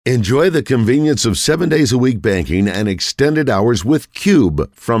Enjoy the convenience of 7 days a week banking and extended hours with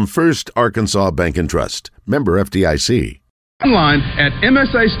Cube from First Arkansas Bank and Trust. Member FDIC. Online at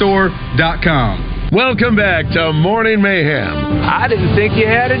msastore.com. Welcome back to Morning Mayhem. I didn't think you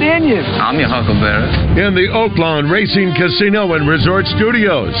had it in you. I'm your huckleberry. In the Oaklawn Racing Casino and Resort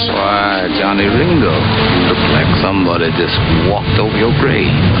Studios. Why, Johnny Ringo, you look like somebody just walked over your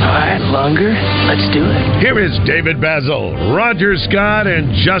grave. All right, Lunger, let's do it. Here is David Basil, Roger Scott,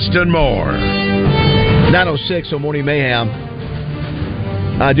 and Justin Moore. 9:06 on Morning Mayhem.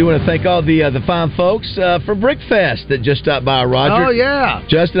 I do want to thank all the fine folks for Brickfest that just stopped by, Roger. Oh, yeah.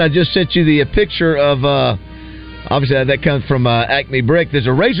 Justin, I just sent you the picture of, obviously that comes from Acme Brick. There's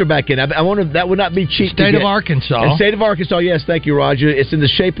a Razorback in it. I wonder if that would not be cheap. State of Arkansas. The state of Arkansas, yes, thank you, Roger. It's in the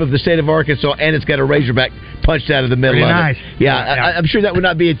shape of the state of Arkansas, and it's got a Razorback punched out of the middle Pretty of nice. it. Yeah, I'm sure that would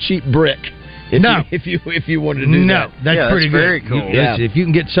not be a cheap brick. If you wanted to do that. No, that's pretty good. Very cool. If you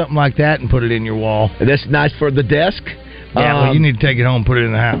can get something like that and put it in your wall. That's nice for the desk. Yeah, well, you need to take it home and put it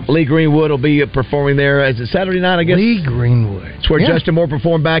in the house. Lee Greenwood will be performing there. Is it Saturday night, I guess? Lee Greenwood. It's where Justin Moore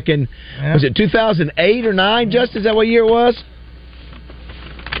performed back in, was it 2008 or 9, Justin? Is that what year it was?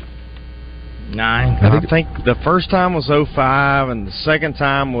 9. I think the first time was 05 and the second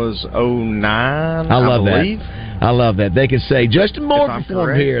time was 09, I believe. I love that. They can say Justin Moore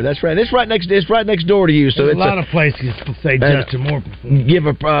performed here. That's right. It's right next door to you. So There's it's a lot of places to say Justin Moore performed. Give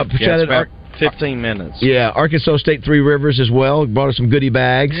a shout out. 15 minutes. Yeah, Arkansas State Three Rivers as well. Brought us some goodie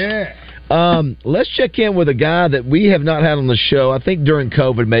bags. Yeah. Let's check in with a guy that we have not had on the show. I think during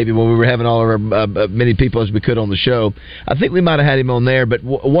COVID, maybe when we were having all of our many people as we could on the show, I think we might have had him on there. But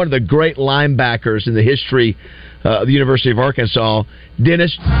one of the great linebackers in the history of the University of Arkansas,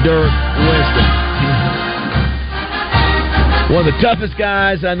 Dennis Dirk Winston. One of the toughest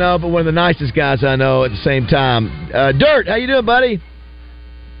guys I know, but one of the nicest guys I know at the same time. Dirt, how you doing, buddy?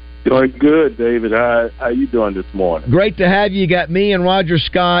 Doing good, David. How you doing this morning? Great to have you. You got me and Roger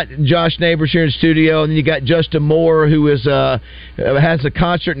Scott and Josh Neighbors here in the studio, and then you got Justin Moore, who is has a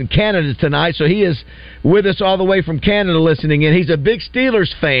concert in Canada tonight, so he is with us all the way from Canada listening in. He's a big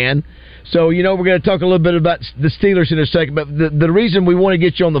Steelers fan, so we're going to talk a little bit about the Steelers in a second, but the reason we want to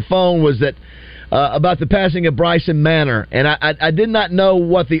get you on the phone was that about the passing of Bryson Manor, and I did not know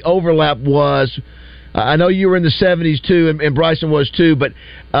what the overlap was. I know you were in the 70s, too, and Bryson was, too, but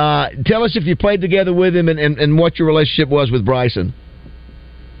tell us if you played together with him and what your relationship was with Bryson.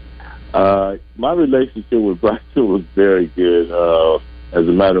 My relationship with Bryson was very good. As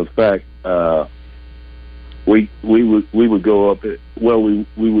a matter of fact, we would go up.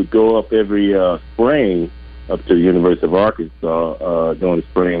 We would go up every spring up to the University of Arkansas during the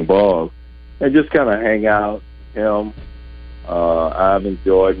spring ball and just kind of hang out. Him, Ivan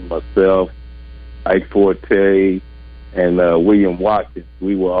Jordan, myself, Ike Forte, and William Watkins.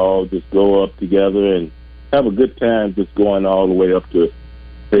 We would all just go up together and have a good time just going all the way up to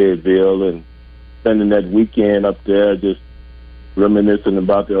Fayetteville and spending that weekend up there just reminiscing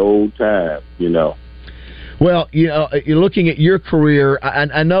about the old times, Well, you're looking at your career.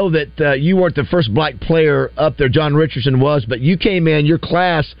 I know that you weren't the first black player up there. John Richardson was, but you came in, your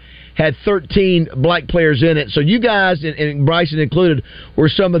class had 13 black players in it. So you guys, and Bryson included, were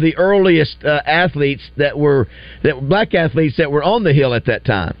some of the earliest athletes that were black athletes that were on the Hill at that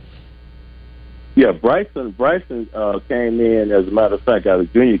time. Yeah, Bryson came in, as a matter of fact, out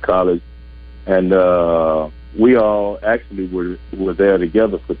of junior college, and we all actually were there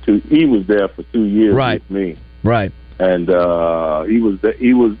together for 2. He was there for 2 years with me. Right. And he was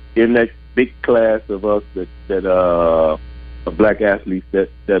in that big class of us that black athletes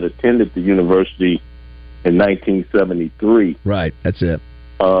that attended the university in 1973. Right, that's it.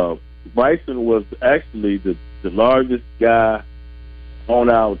 Bryson was actually the largest guy on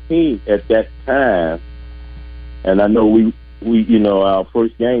our team at that time, and I know we our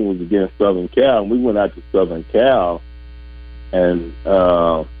first game was against Southern Cal, and we went out to Southern Cal, and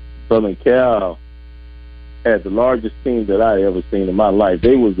Southern Cal had the largest team that I ever seen in my life.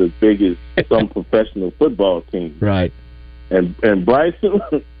 They was as big as some professional football teams. Right. And Bryson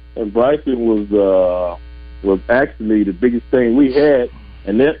was actually the biggest thing we had,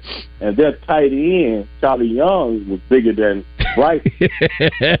 and their tight end Charlie Young was bigger than Bryson.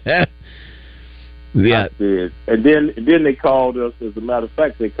 Yeah. And then they called us. As a matter of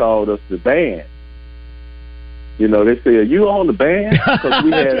fact, they called us the band. They said, "Are you on the band?" Because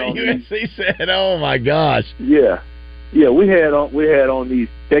we had on USC said, "Oh my gosh." Yeah, we had on these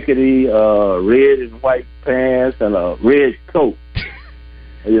checkety red and white pants and a red coat,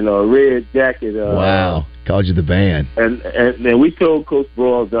 a red jacket. Wow, called you the band. And then we told Coach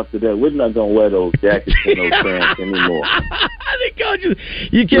Broyles after that, we're not gonna wear those jackets and those pants anymore. They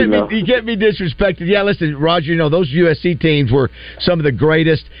You can't be disrespected. Yeah, listen, Roger. Those USC teams were some of the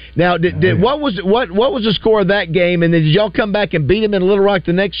greatest. Now, what was the score of that game? And then did y'all come back and beat them in Little Rock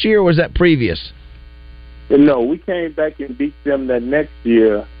the next year, or was that previous? No, we came back and beat them that next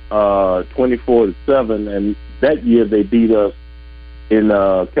year, 24-7, and that year they beat us in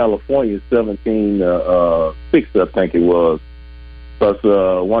California, 17-6, I think it was.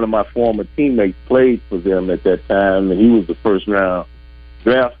 Because one of my former teammates played for them at that time, and he was the first-round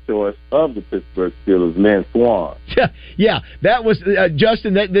draft choice of the Pittsburgh Steelers, Lynn Swann. Yeah, that was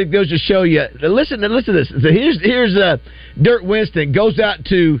Justin. That goes to show you. Listen to this. So here's Dirk Winston goes out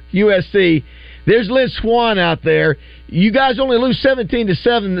to USC. There's Lynn Swann out there. You guys only lose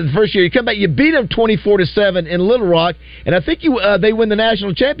 17-7 in the first year. You come back, you beat them 24-7 in Little Rock, and I think they win the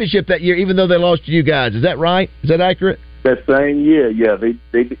national championship that year, even though they lost to you guys. Is that right? Is that accurate? That same year, yeah,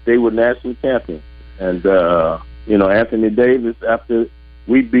 they were national champions, and Anthony Davis, after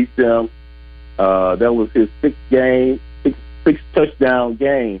we beat them, that was his sixth touchdown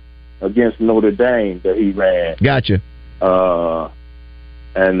game against Notre Dame that he ran. Gotcha.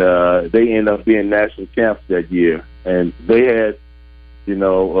 And they ended up being national champs that year, and they had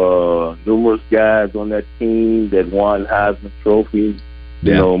numerous guys on that team that won Heisman trophies.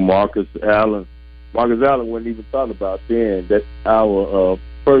 Yeah. Marcus Allen. Marcus Allen wasn't even thought about then. That's our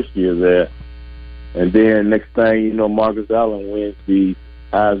first year there. And then next thing Marcus Allen wins the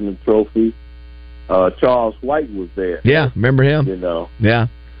Heisman Trophy. Charles White was there. Yeah, remember him? Yeah.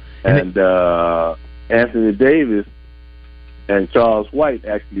 And Anthony Davis and Charles White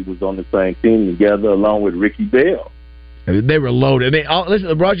actually was on the same team together along with Ricky Bell. They were loaded.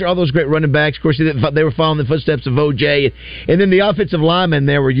 Listen, Roger, all those great running backs, of course, they were following the footsteps of O.J. And then the offensive linemen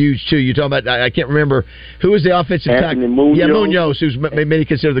there were huge, too. You're talking about, I can't remember, who was the offensive tackle? Munoz. Yeah, Munoz, who's many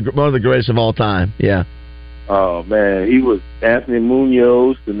considered one of the greatest of all time. Yeah. Oh, man, he was Anthony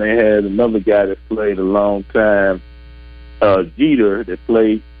Munoz, and they had another guy that played a long time, Jeter, that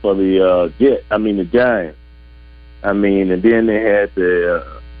played for the Giants. And then they had the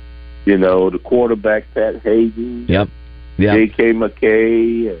quarterback, Pat Hayden. Yep. J.K.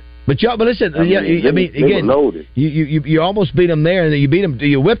 McKay. But listen, again, you almost beat them there, and you beat them.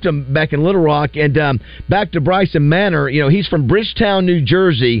 You whipped them back in Little Rock, and back to Bryson Manor. He's from Bridgetown, New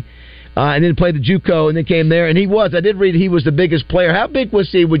Jersey, and then played the JUCO, and then came there, and I did read he was the biggest player. How big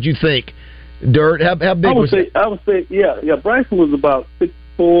was he? Would you think, Dirt? How big was he? I would say, yeah. Bryson was about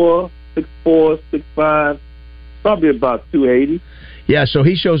 6'4", 6'5", probably about 280. Yeah, so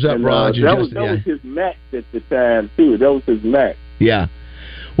he shows up, Roger. That was his max at the time, too. That was his max. Yeah.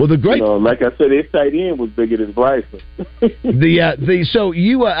 Well, the great... like I said, his tight end was bigger than Bryson. So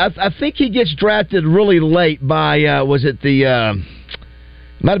you... I think he gets drafted really late by... was it the...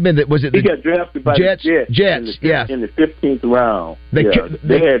 might have been the... Was it he got drafted by Jets? The Jets, in the 15th round. They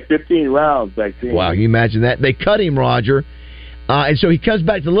had 15 rounds back then. Wow, can you imagine that? They cut him, Roger. And so he comes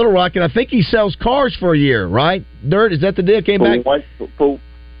back to Little Rock, and I think he sells cars for a year, right? Dirt, is that the deal? Came back for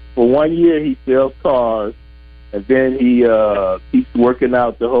 1 year. He sells cars, and then he keeps working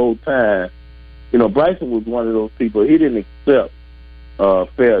out the whole time. Bryson was one of those people. He didn't accept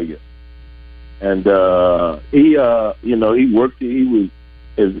failure, and he worked. He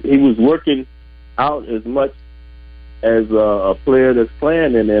was working out as much as a player that's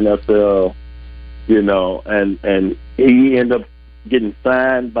playing in the NFL. And he ended up getting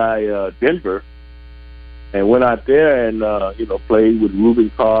signed by Denver, and went out there and played with Reuben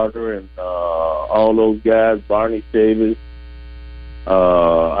Carter and all those guys, Barney Davis.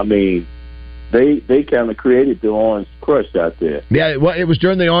 They kind of created the Orange Crush out there. Yeah, well, it was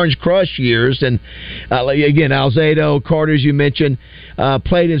during the Orange Crush years, and again, Alzado, Carter, as you mentioned,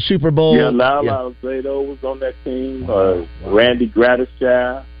 played in Super Bowl. Yeah, Alzado was on that team. Randy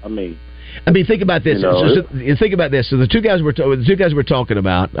Gradishire. Think about this. Think about this. So the two guys we're talking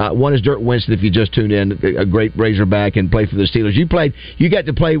about. One is Dirk Winston. If you just tuned in, a great Razorback and played for the Steelers. You got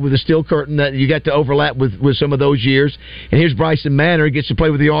to play with the Steel Curtain. That you got to overlap with some of those years. And here's Bryson Manor. He gets to play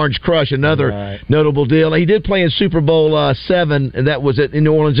with the Orange Crush. Another notable deal. He did play in Super Bowl 7, and that was in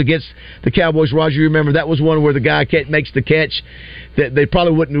New Orleans against the Cowboys. Roger, you remember that was one where the guy makes the catch. That they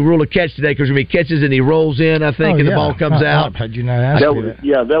probably wouldn't rule a catch today because he catches and he rolls in, I think, and the ball comes out. How'd you not ask that?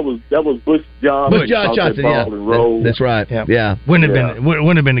 That was Butch Johnson. Yeah, that's right. Yeah. Wouldn't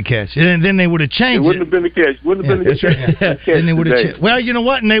have been the catch. And then they would have changed it. Wouldn't have been the catch. Wouldn't have been the catch. Then they would have. Well, you know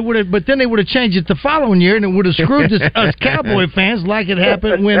what? And they would have. But then they would have changed it the following year, and it would have screwed us Cowboy fans like it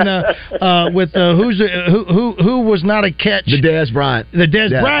happened when with who was not a catch. The Dez Bryant. The Dez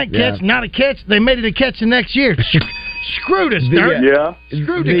Bryant catch, not a catch. They made it a catch the next year. Screwed us, Dirt. Yeah.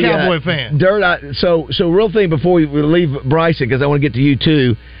 Screwed the Cowboy fan. Dirt, so real thing before we leave Bryson, because I want to get to you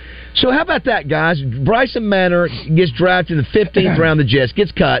too. So how about that, guys? Bryson Manor gets drafted in the 15th round of the Jets,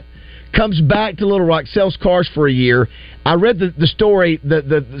 gets cut, comes back to Little Rock, sells cars for a year. I read the story.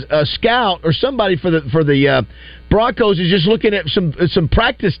 The scout or somebody for the Broncos is just looking at some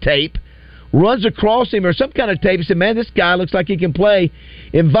practice tape, runs across him or some kind of tape. He said, "Man, this guy looks like he can play."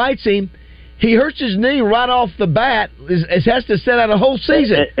 Invites him. He hurts his knee right off the bat. Has to set out a whole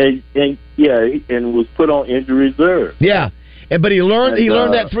season. And was put on injury reserve. Yeah. But he learned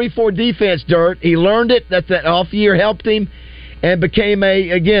that 3-4 defense, Dirt. He learned it. That off year helped him, and became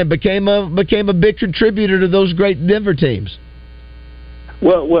a big contributor to those great Denver teams.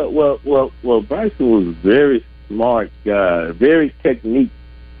 Well. Bryson was a very smart guy, very technique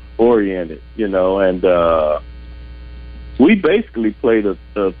oriented, and we basically played a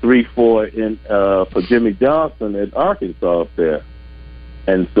 3-4 for Jimmy Johnson at Arkansas up there,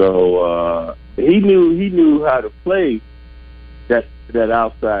 and so he knew how to play that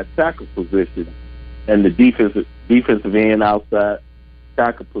outside tackle position and the defensive end outside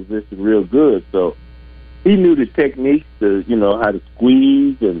tackle position real good. So he knew the techniques to how to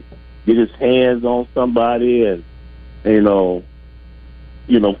squeeze and get his hands on somebody and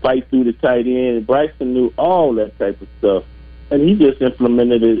fight through the tight end. And Bryson knew all that type of stuff, and he just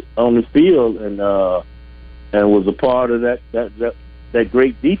implemented it on the field and was a part of that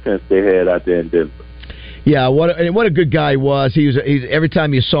great defense they had out there in Denver. Yeah, what a good guy he was. He's every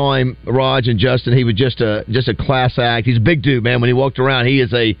time you saw him, Raj and Justin, he was just a class act. He's a big dude, man. When he walked around, he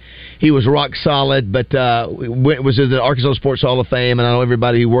was rock solid. But was in the Arkansas Sports Hall of Fame, and I know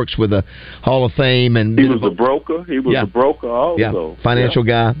everybody who works with the Hall of Fame. And he was a broker. He was a broker also. Yeah, financial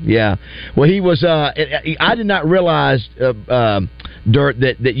guy. Yeah. Well, he was. I did not realize, Dirt,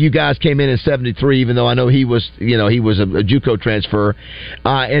 that you guys came in 73. Even though I know he was a JUCO transfer.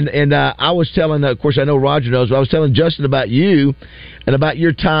 And I was telling, of course, I know Roger knows, but I was telling Justin about you and about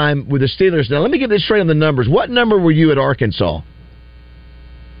your time with the Steelers. Now, let me get this straight on the numbers. What number were you at Arkansas?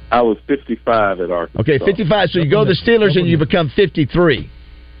 I was 55 at Arkansas. Okay, 55. So you go to the Steelers and you become 53.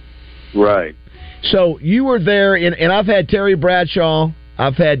 Right. So you were there, and I've had Terry Bradshaw.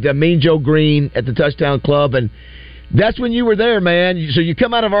 I've had Mean Joe Green at the Touchdown Club, and that's when you were there, man. So you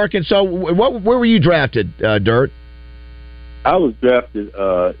come out of Arkansas. Where were you drafted, Dirt? I was drafted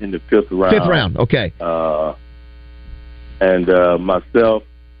in the 5th round. 5th round, okay. And myself,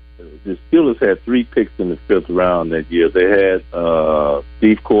 the Steelers had 3 picks in the 5th round that year. They had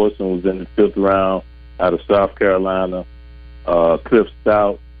Steve Corson was in the 5th round out of South Carolina. Cliff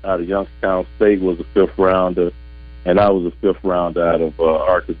Stout out of Youngstown State was a 5th rounder, and I was a 5th rounder out of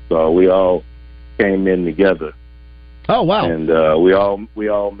Arkansas. We all came in together. Oh wow! And we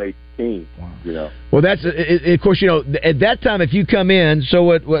all made the team. Wow. Well, that's of course at that time if you come in, so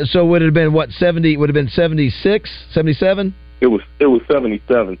would it have been what 70? Would have been 76, 77? It was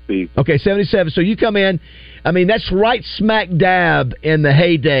 77 season. Okay, 77. So you come in. I mean, that's right smack dab in the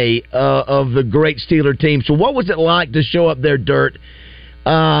heyday of the great Steeler team. So what was it like to show up there, Dirt,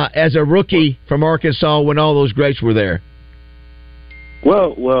 as a rookie from Arkansas when all those greats were there?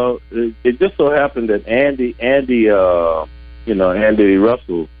 Well, it just so happened that Andy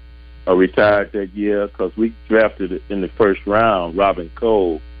Russell retired that year because we drafted in the 1st round Robin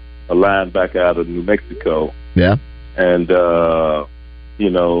Cole, a linebacker out of New Mexico. Yeah. And our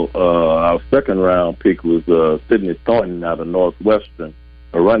 2nd round pick was Sidney Thornton out of Northwestern,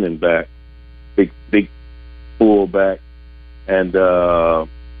 a running back, big fullback, and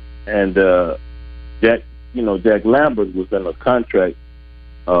Jack Lambert was in a contract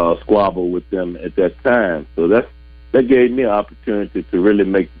squabble with them at that time. So that gave me an opportunity to really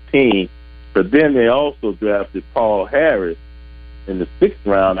make the team. But then they also drafted Paul Harris in the 6th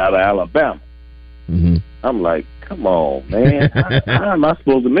round out of Alabama. Mm-hmm. I'm like, come on, man. How am I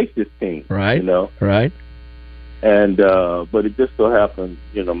supposed to make this team? Right. Right. And but it just so happened,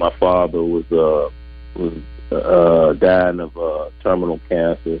 my father was dying of terminal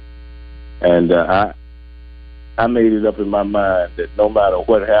cancer, and I made it up in my mind that no matter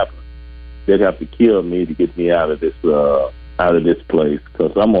what happened, they'd have to kill me to get me out of this place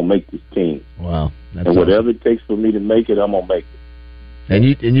because I'm gonna make this team. Wow! And whatever it takes for me to make it, I'm gonna make it. And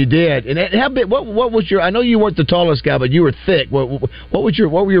you did. And how big? What was your? I know you weren't the tallest guy, but you were thick. What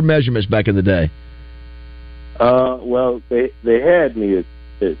were your measurements back in the day? Well, they had me at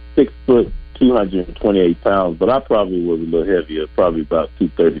 6 foot 228 pounds, but I probably was a little heavier, probably about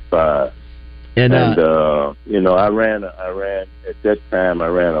 235. And I ran at that time. I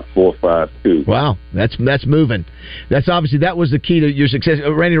ran a 4.52. Wow, that's moving. That was the key to your success.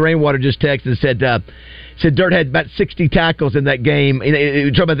 Randy Rainwater just texted and said Dirt had about 60 tackles in that game.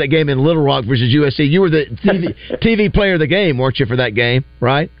 Talking about that game in Little Rock versus USC. You were the TV player of the game, weren't you, for that game?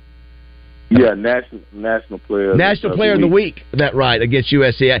 Right? Yeah, national player. National player of the week. That right against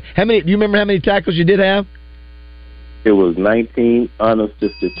USC. How many? Do you remember how many tackles you did have? It was 19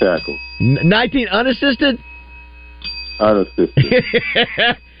 unassisted tackles. 19 unassisted? Unassisted.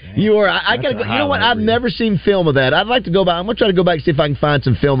 You are. I gotta go. You know what? I've never seen film of that. I'd like to go back. I'm gonna try to go back and see if I can find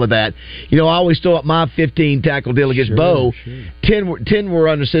some film of that. I always throw up my 15 tackle deal against Bo. Sure. 10 were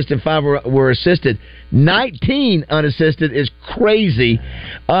unassisted, 5 were assisted. 19 unassisted is crazy.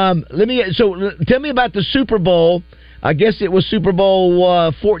 So tell me about the Super Bowl. I guess it was Super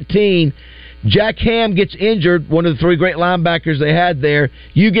Bowl 14. Jack Ham gets injured. One of the 3 great linebackers they had there.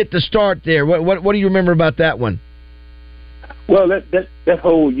 You get the start there. What do you remember about that one? Well, that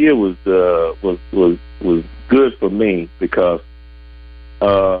whole year was good for me because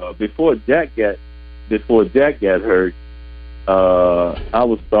before Jack got hurt, I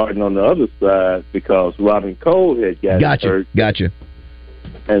was starting on the other side because Robin Cole had got hurt. Gotcha.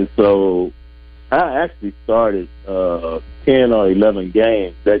 And so I actually started 10 or 11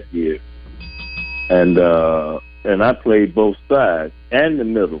 games that year, and I played both sides and the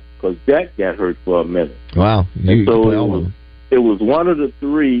middle because Jack got hurt for a minute. Wow! It was one of the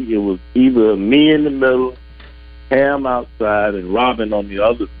 3. It was either me in the middle, Ham outside, and Robin on the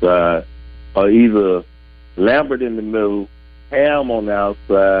other side, or either Lambert in the middle, Ham on the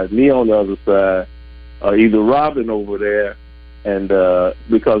outside, me on the other side, or either Robin over there, and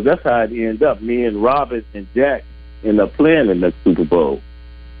because that's how it ended up. Me and Robin and Jack ended up playing in that Super Bowl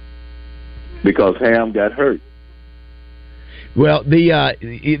because Ham got hurt. Well,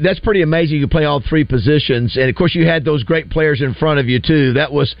 that's pretty amazing. You play all 3 positions, and of course, you had those great players in front of you too.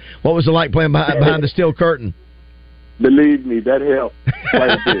 What was it like playing behind the steel curtain? Believe me, that helped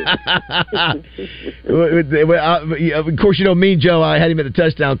quite a bit. Of course, me and Joe, I had him at the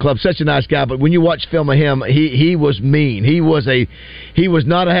Touchdown Club. Such a nice guy, but when you watch film of him, he was mean. He was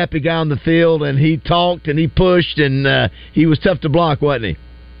not a happy guy on the field, and he talked and he pushed, and he was tough to block, wasn't he?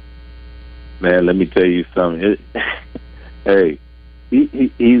 Man, let me tell you something. Hey, he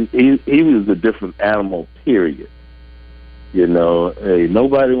was a different animal, period. Hey,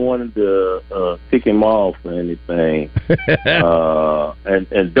 nobody wanted to pick him off or anything.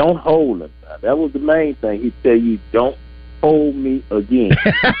 And don't hold him. That was the main thing. He'd tell you, don't hold me again.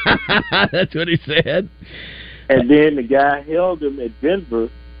 That's what he said. And then the guy held him at Denver,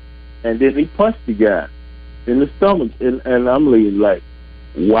 and then he punched the guy in the stomach. And I'm like,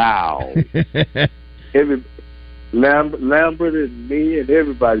 wow. Lambert and me and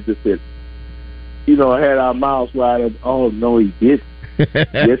everybody just said, had our mouths wide open. Oh no, he didn't.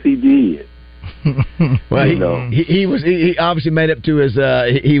 Yes, he did. Well, he obviously made up to his.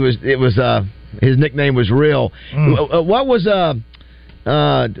 His nickname was Real. What was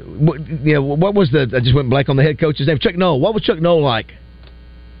what was the? I just went blank on the head coach's name. Chuck Noll. What was Chuck Noll like?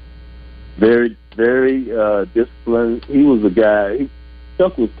 Very, very disciplined. He was a guy.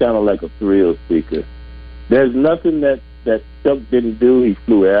 Chuck was kind of like a thrill seeker. There's nothing that Chuck didn't do. He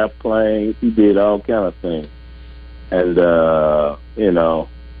flew airplanes. He did all kind of things. And,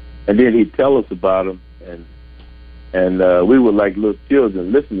 and then he'd tell us about them. And we were like little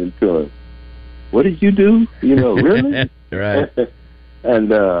children listening to him. What did you do? Really? Right. And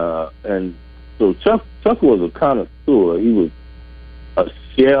so Chuck was a connoisseur. He was a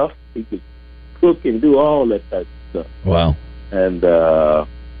chef. He could cook and do all that type of stuff. Wow. And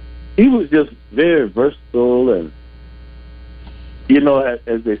he was just very versatile and,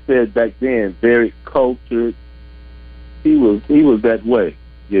 as they said back then, very cultured. He was that way,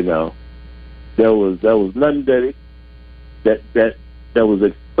 There was nothing that was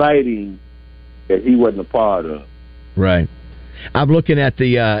exciting that he wasn't a part of. Right. I'm looking at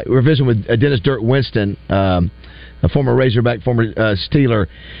we're visiting with Dennis Dirt Winston, a former Razorback, former Steeler.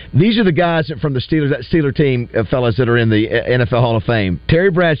 These are the guys from the Steelers, that Steeler team, fellas, that are in the NFL Hall of Fame. Terry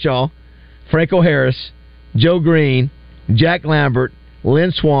Bradshaw, Franco Harris, Joe Green, Jack Lambert,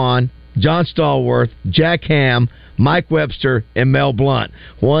 Lynn Swann, John Stallworth, Jack Ham, Mike Webster, and Mel Blount.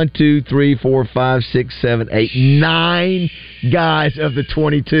 1, 2, 3, 4, 5, 6, 7, 8, 9 guys of the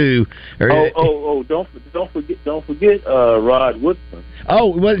 22. Don't forget Rod Woodson.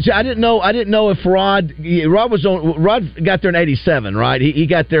 Oh, well, I didn't know if Rod was on. Rod got there in '87, right? He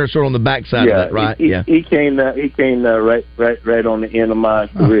got there sort of on the backside of that, right? He came right on the end of my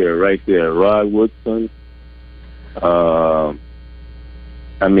career, right there. Rod Woodson. It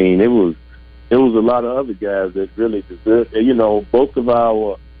was there was a lot of other guys that really deserved. You know, both of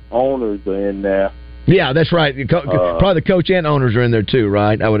our owners are in there. Yeah, that's right. Probably the coach and owners are in there too,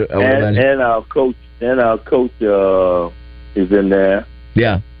 right? I would imagine. And our coach is in there.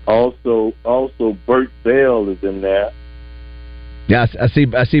 Yeah. Also, Bert Bell is in there. Yeah, I see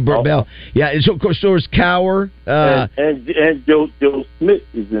Bert Bell. Yeah, and so of course there's Cower. And Joe Smith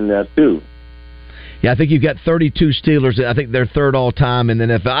is in there too. Yeah, I think you've got 32 Steelers. I think they're third all time in the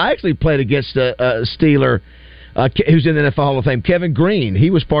NFL. I actually played against a Steeler who's in the NFL Hall of Fame, Kevin Green. He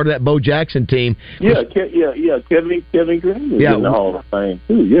was part of that Bo Jackson team. Yeah, Kevin Green is in the Hall of Fame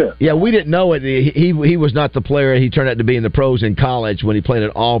too. Yeah. Yeah, we didn't know it. He was not the player he turned out to be in the pros in college when he played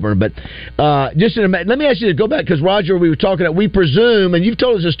at Auburn. But let me ask you to go back because Roger, we were talking. We presume, and you've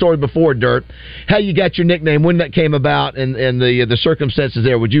told us this story before, Dirt, how you got your nickname, when that came about, and the circumstances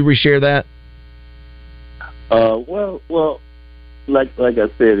there. Would you reshare that? Well, like I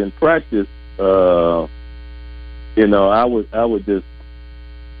said, in practice, you know, I was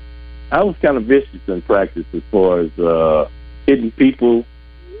kind of vicious in practice as far as hitting people,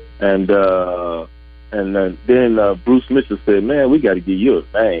 and then Bruce Mitchell said, "Man, we got to give you a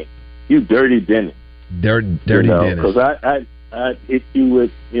name. You Dirty Dennis." Dirty Dennis. Because I hit you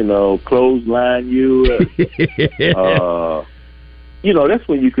with, you know, clothesline you. You know, that's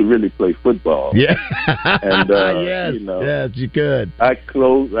when you could really play football. Yeah. And yes, you know, yes, you could. I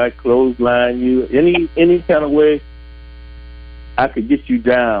clothesline you any kind of way I could get you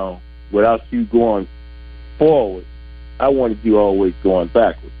down without you going forward. I wanted you always going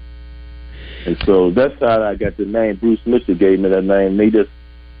backwards. And so that's how I got the name. Bruce Mitchell gave me that name. They just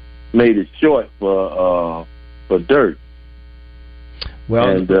made it short for Dirt. Well,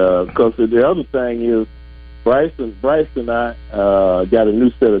 and because the other thing is, Bryce and I got a new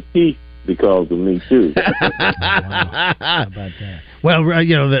set of teeth because of me too. How about that? Well,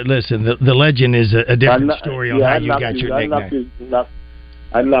 you know, listen, the legend is a different story on how you got your nickname.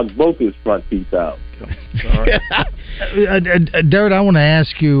 I knocked both his front teeth out. Dirt, I want to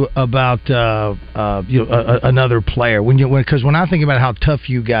ask you about another player. Because when I think about how tough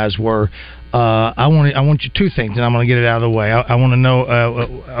you guys were, I want you two things, and I'm going to get it out of the way. I want to know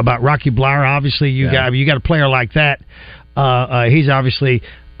about Rocky Bleier. Obviously, you got a player like that. He's obviously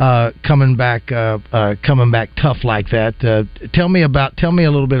coming back tough like that. Tell me a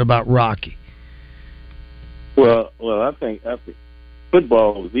little bit about Rocky. Well, I think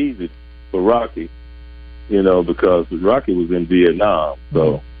football was easy for Rocky, you know, because Rocky was in Vietnam.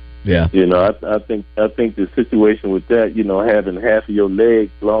 So, yeah, you know, I think the situation with that, you know, having half of your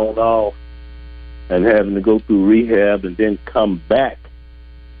legs blown off and having to go through rehab and then come back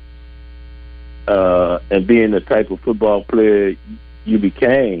and being the type of football player you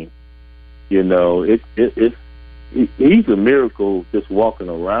became, you know, he's a miracle just walking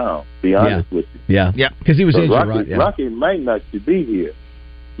around, to be honest with you. Yeah, because he was injured, Rocky, right? Yeah. Rocky might not should be here,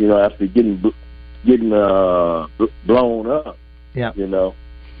 you know, after getting blown up. Yeah, you know.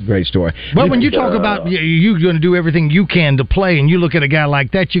 Great story. Well, when you talk about you're going to do everything you can to play, and you look at a guy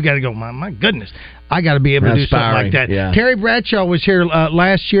like that, you got to go, my goodness, I got to be able to do something like that. Yeah. Terry Bradshaw was here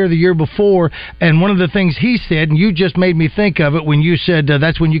last year, the year before, and one of the things he said, and you just made me think of it when you said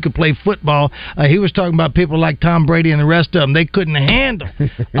that's when you could play football. He was talking about people like Tom Brady and the rest of them. They couldn't handle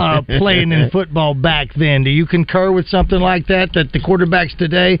playing in football back then. Do you concur with something like that? That the quarterbacks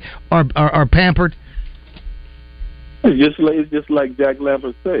today are pampered? It's just like Jack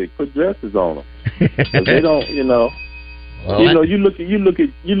Lambert say, put dresses on them. They don't, you know. Well, you know, you look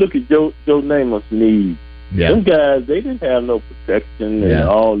at Joe Namath's knees. Yeah. Them guys, they didn't have no protection and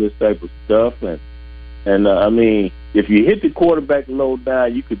all this type of stuff. And I mean, if you hit the quarterback low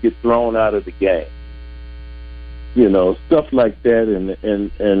down, you could get thrown out of the game. You know, stuff like that,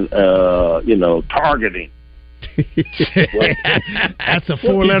 and you know, targeting. That's a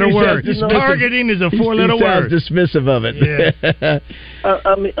four-letter word. Targeting is a four-letter word. Sounds dismissive of it. Yeah.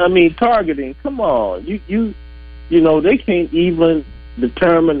 I mean, targeting. Come on, you know, they can't even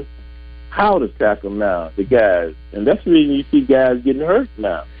determine how to tackle now, the guys, and that's the reason you see guys getting hurt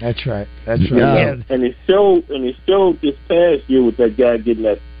now. That's right. Yeah. And it showed this past year with that guy getting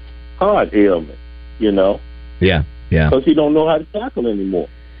that heart ailment. You know. Yeah. Because he don't know how to tackle anymore.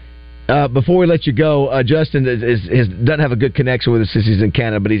 Before we let you go, Justin doesn't have a good connection with us since he's in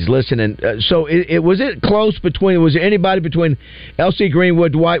Canada, but he's listening. So was it close between? Was there anybody between L.C.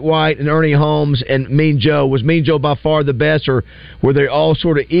 Greenwood, Dwight White, and Ernie Holmes and Mean Joe? Was Mean Joe by far the best, or were they all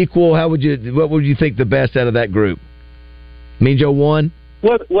sort of equal? What would you think the best out of that group? Mean Joe won.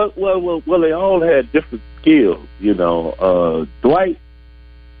 Well, they all had different skills. You know, Dwight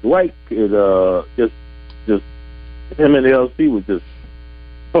could just him and L.C. was just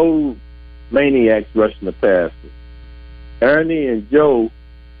so maniacs rushing the passer. Ernie and Joe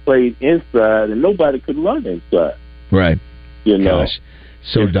played inside, and nobody could run inside. Right. You know, Gosh,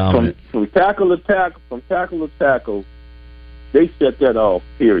 so dominant. From tackle to tackle, they set that off.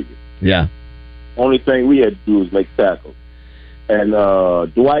 Period. Yeah. Only thing we had to do was make tackles. And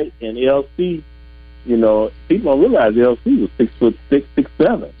Dwight and LC, you know, people don't realize LC was 6'6",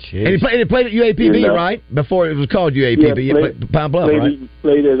 6'7". And he played at UAPB, right? Before it was called UAPB, Pine Bluff, right? He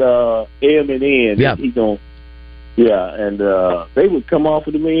played at AM&N. Yeah. And they would come off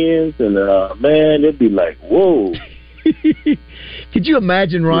of the ends, and man, it'd be like, whoa. Could you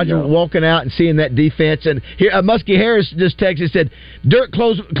imagine Roger walking out and seeing that defense? And here, Muskie Harris just texted and said, "Dirk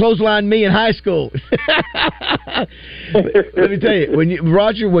clotheslined me in high school." Let me tell you,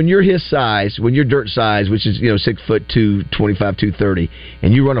 when you're his size, when you're Dirk's size, which is 6'2", 225, 230,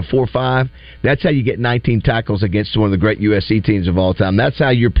 and you run a 4.5, that's how you get 19 tackles against one of the great USC teams of all time. That's how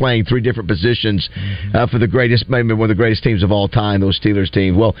you're playing three different positions for the greatest, maybe one of the greatest teams of all time, those Steelers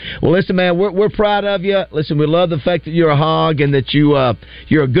teams. Well, listen, man, we're proud of you. Listen, we love the fact that you're a hog and that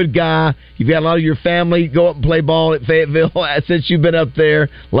you're a good guy. You've got a lot of your family go up and play ball at Fayetteville since you've been up there.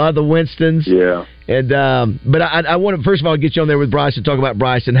 A lot of the Winstons. Yeah. And but I want to first of all get you on there with Bryce and talk about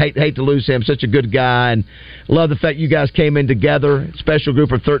Bryce, and hate to lose him. Such a good guy, and love the fact you guys came in together. Special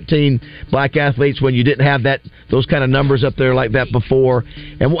group of 13 black athletes when you didn't have those kind of numbers up there like that before.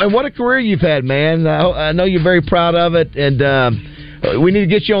 And what a career you've had, man. I know you're very proud of it, and we need to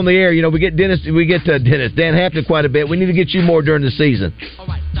get you on the air. We get Dan Hampton quite a bit. We need to get you more during the season.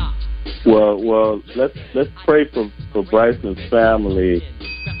 Well, let's pray for Bryson's family.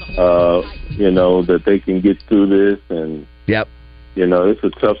 That they can get through this, and it's a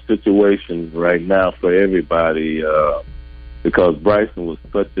tough situation right now for everybody because Bryson was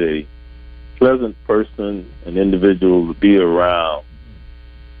such a pleasant person, an individual to be around.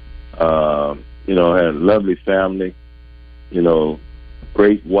 Had a lovely family,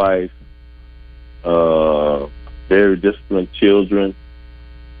 great wife, very disciplined children,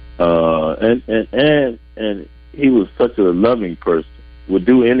 and he was such a loving person. Would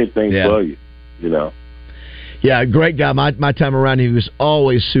do anything for you, Yeah, great guy. My time around him, he was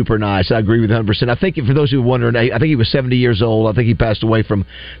always super nice. I agree with 100%. I think for those who are wondering, I think he was 70 years old. I think he passed away from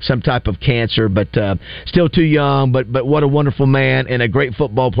some type of cancer, but still too young. But what a wonderful man and a great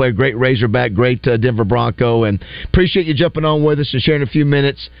football player, great Razorback, great Denver Bronco. And appreciate you jumping on with us and sharing a few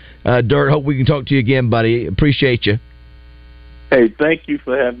minutes. Dirt, hope we can talk to you again, buddy. Appreciate you. Hey, thank you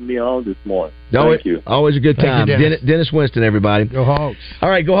for having me on this morning. Thank you. Always a good time. You, Dennis Winston, everybody. Go Hawks. All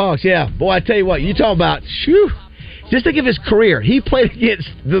right, go Hawks, yeah. Boy, I tell you what, you talk about, just think of his career. He played against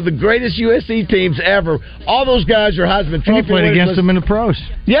the greatest USC teams ever. All those guys are Heisman Trophy. And he played against them in the pros.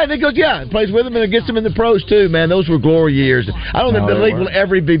 Yeah, plays with them and against them in the pros, too, man. Those were glory years. I don't think the league will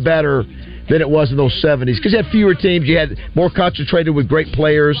ever be better than it was in those 70s because you had fewer teams. You had more concentrated with great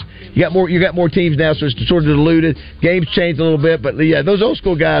players. You got more teams now, so it's sort of diluted. Games changed a little bit, but yeah, those old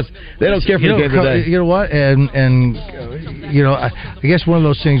school guys, they don't care for the game today. You know what? And I guess one of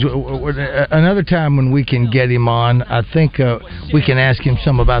those things. Another time when we can get him on, I think we can ask him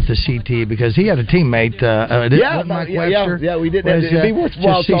some about the CT because he had a teammate. Yeah, we did. It'd be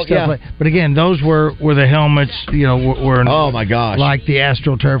worthwhile talk. Yeah. But again, those were the helmets. Were oh my gosh, like the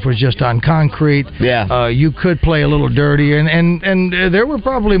AstroTurf was just on concrete. Yeah, you could play a little dirty, and there were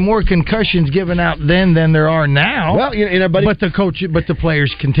probably more concussions given out then than there are now. Well, but the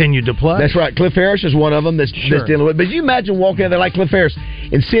players continued to play. That's right. Cliff Harris is one of them that's dealing with. But you imagine walking in there like Cliff Harris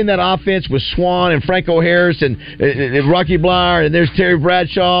and seeing that offense with Swan and Franco Harris and Rocky Blyer and there's Terry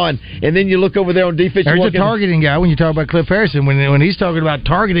Bradshaw and then you look over there on defense. There's a targeting guy when you talk about Cliff Harris, and when he's talking about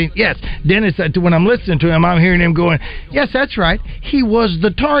targeting. Yes, Dennis. When I'm listening to him, I'm hearing him going, "Yes, that's right. He was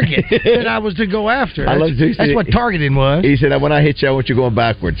the target that I was to go after." That's what targeting was. He said, "When I hit you, I want you going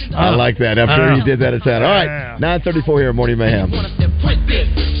backwards." I like that. I'm sure you did that at time. All right, 9:34 here, Morning Mayhem.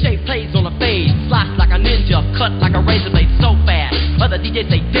 Shape plays on a fade, slice like a ninja, cut like a razor blade so fast. Other DJs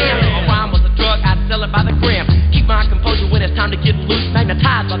say, damn, a rhyme was a drug, I'd sell it by the gram. Keep my composure when it's time to get loose,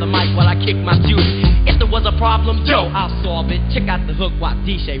 magnetized by the mic while I kick my juice. If there was a problem, I'll solve it. Check out the hook while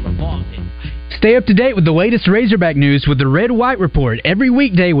DJ revolves it. Stay up to date with the latest Razorback news with the Red White Report every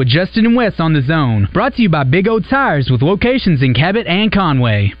weekday with Justin and Wes on The Zone. Brought to you by Big O Tires with locations in Cabot and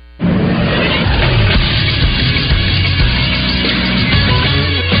Conway.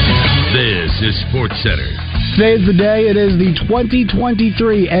 This is SportsCenter. Today is the day. It is the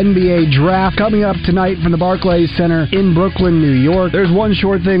 2023 NBA Draft coming up tonight from the Barclays Center in Brooklyn, New York. There's one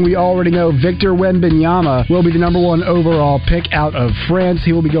short thing we already know. Victor Wembanyama will be the number 1 overall pick out of France.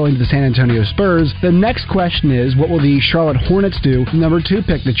 He will be going to the San Antonio Spurs. The next question is, what will the Charlotte Hornets do? Number 2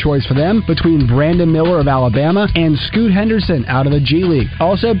 pick, the choice for them between Brandon Miller of Alabama and Scoot Henderson out of the G League.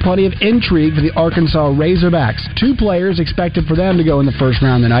 Also, plenty of intrigue for the Arkansas Razorbacks. 2 players expected for them to go in the first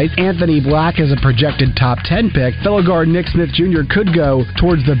round tonight. Anthony Black is a projected top 10 pick. Fellow guard Nick Smith Jr. could go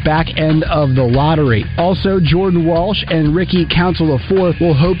towards the back end of the lottery. Also, Jordan Walsh and Ricky Council IV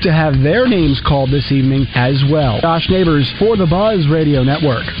will hope to have their names called this evening as well. Josh Neighbors for the Buzz Radio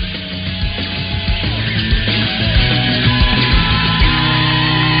Network.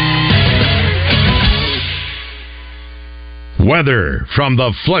 Weather from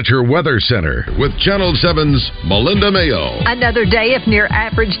the Fletcher Weather Center with Channel 7's Melinda Mayo. Another day of near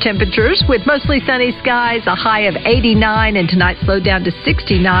average temperatures with mostly sunny skies, a high of 89, and tonight slowed down to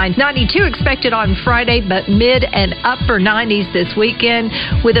 69. 92 expected on Friday, but mid and upper 90s this weekend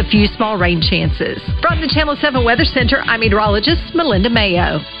with a few small rain chances. From the Channel 7 Weather Center, I'm meteorologist Melinda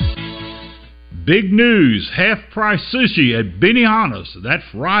Mayo. Big news, half-price sushi at Benihana's. That's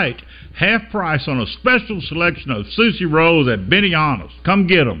right, half price on a special selection of sushi rolls at Benihana's. Come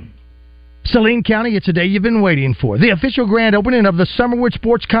get them. Saline County, it's a day you've been waiting for. The official grand opening of the Summerwood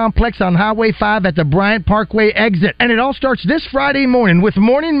Sports Complex on Highway 5 at the Bryant Parkway exit. And it all starts this Friday morning with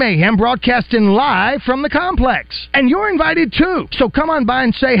Morning Mayhem broadcasting live from the complex. And you're invited too. So come on by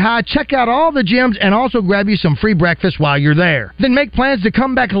and say hi, check out all the gyms, and also grab you some free breakfast while you're there. Then make plans to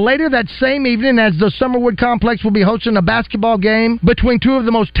come back later that same evening as the Summerwood Complex will be hosting a basketball game between 2 of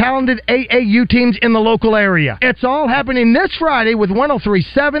the most talented AAU teams in the local area. It's all happening this Friday with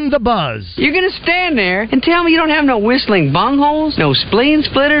 103.7 The Buzz. You're going to stand there and tell me you don't have no whistling bungholes, no spleen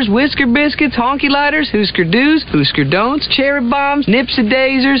splitters, whisker biscuits, honky lighters, Husker do's, Husker don'ts, cherry bombs, nipsy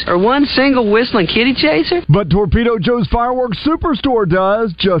daisers, or one single whistling kitty chaser? But Torpedo Joe's Fireworks Superstore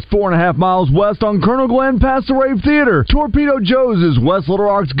does, just 4.5 miles west on Colonel Glenn past the Rave Theater. Torpedo Joe's is West Little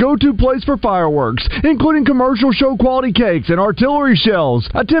Rock's go-to place for fireworks, including commercial show quality cakes and artillery shells.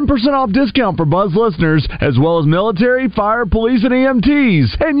 A 10% off discount for Buzz listeners, as well as military, fire, police, and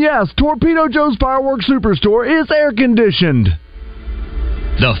EMTs. And yes, Torpedo Joe's Fireworks Superstore is air-conditioned.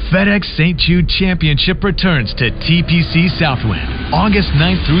 The FedEx St. Jude Championship returns to TPC Southwind, August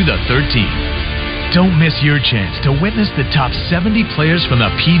 9th through the 13th. Don't miss your chance to witness the top 70 players from the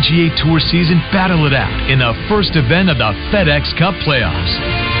PGA Tour season battle it out in the first event of the FedEx Cup playoffs.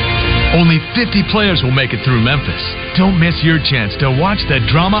 Only 50 players will make it through Memphis. Don't miss your chance to watch the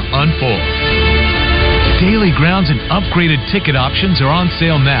drama unfold. Daily grounds and upgraded ticket options are on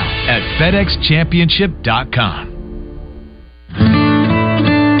sale now at FedExChampionship.com.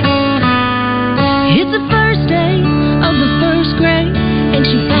 It's the first day of the first grade, and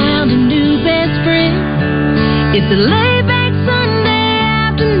she found a new best friend. It's a laid-back Sunday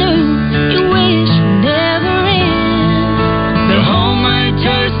afternoon you wish would never end. The homemade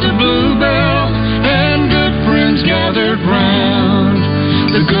taste of Bluebell and good friends gathered round.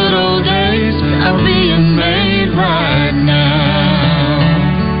 The good old days are being made right now.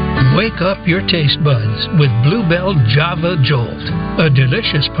 Wake up your taste buds with Bluebell Java Jolt, a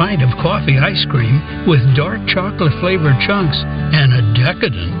delicious pint of coffee ice cream with dark chocolate-flavored chunks and a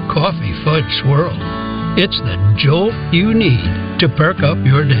decadent coffee fudge swirl. It's the jolt you need to perk up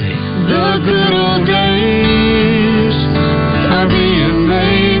your day. The good old days are being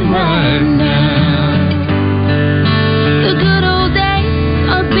made right now. The good old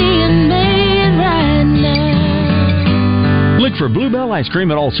days are being made right now. Look for Bluebell ice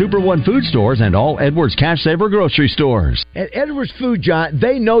cream at all Super One food stores and all Edwards Cash Saver grocery stores. At Edwards Food Giant,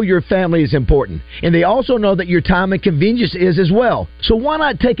 they know your family is important, and they also know that your time and convenience is as well. So why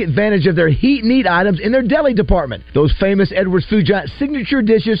not take advantage of their heat and eat items in their deli department? Those famous Edwards Food Giant signature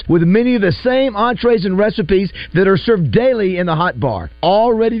dishes with many of the same entrees and recipes that are served daily in the hot bar,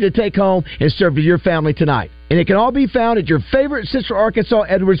 all ready to take home and serve to your family tonight. And it can all be found at your favorite Central Arkansas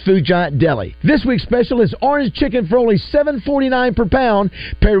Edwards Food Giant deli. This week's special is orange chicken for only $7.49 per pound,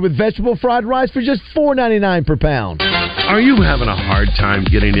 paired with vegetable fried rice for just $4.99 per pound. Are you having a hard time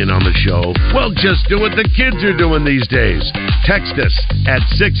getting in on the show? Well, just do what the kids are doing these days. Text us at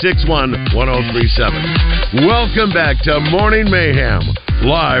 661-1037. Welcome back to Morning Mayhem,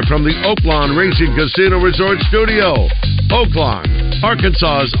 live from the Oaklawn Racing Casino Resort Studio. Oaklawn,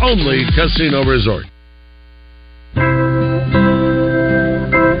 Arkansas's only casino resort.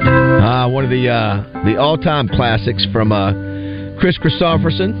 One of the all-time classics from Chris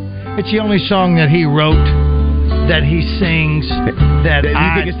Christopherson. It's the only song that he wrote, that he sings, that you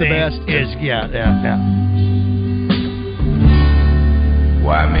I think it's the best? Is yeah.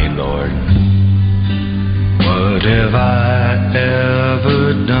 Why me, Lord? What have I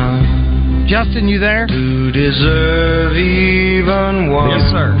ever done? Justin, you there? To deserve even one.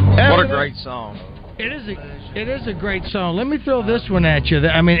 Yes, sir. What a great song. It is a great song. Let me throw this one at you.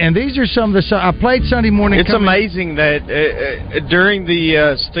 I mean, and these are some of the songs I played Sunday morning. It's amazing that during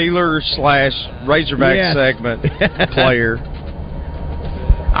the Steelers/Razorback segment player,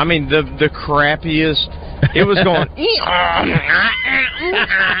 I mean the crappiest. It was going.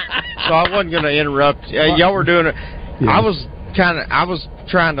 So I wasn't going to interrupt. Y'all were doing it. Yeah. I was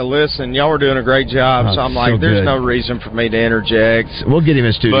trying to listen. Y'all were doing a great job. So I'm like, there's no reason for me to interject. We'll get him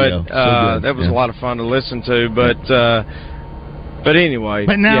in studio. But that was a lot of fun to listen to. But anyway.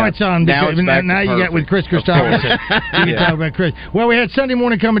 But now it's on. Now you got with Chris Christopherson. You can talk about Chris. Well, we had Sunday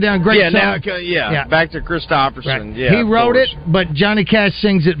morning coming down. Great song. Back to Christopherson. Right. Yeah, he wrote it, but Johnny Cash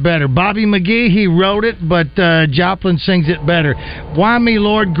sings it better. Bobby McGee, he wrote it, but Joplin sings it better. Why Me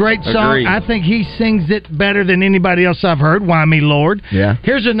Lord, great song. Agreed. I think he sings it better than anybody else I've heard. Why Me Lord. Yeah.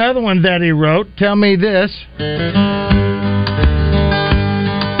 Here's another one that he wrote. Tell me this. I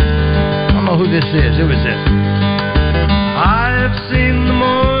don't know who this is. Who is it? I've seen the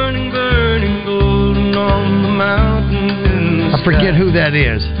morning burning golden on the mountain. I forget who that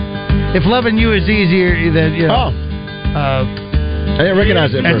is. If Loving You Is Easier, that I didn't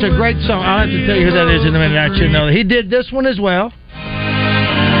recognize it. That's a great song. I'll have to tell you who that is in a minute. I should know. He did this one as well.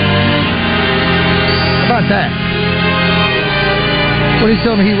 How about that? What did he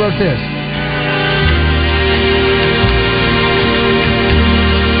tell me he wrote this?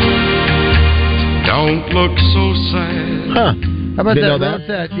 Don't look so sad. Huh. How about Didn't that? Wrote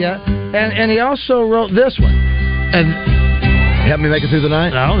that? Yeah. And he also wrote this one. And Help Me Make It Through the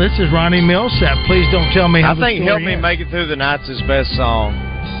Night? No, this is Ronnie Millsap. Please don't tell me how I think Help Me Make It Through the Night's his best song.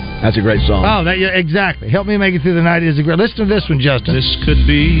 That's a great song. Oh, exactly. Help Me Make It Through the Night is a great. Listen to this one, Justin. This could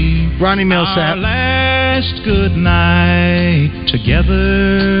be Ronnie Millsap. Our last good night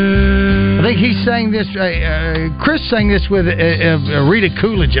together. I think he sang this. Chris sang this with Rita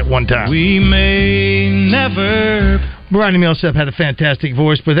Coolidge at one time. We may never. Ronnie Millsap had a fantastic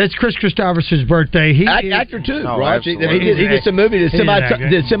voice, but that's Chris Christopherson's birthday. Actor too, Raj. He did some movie. Did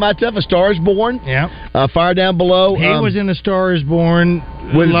Semi Tough, A Star Is Born? Yeah. Fire Down Below. He was in A Star Is Born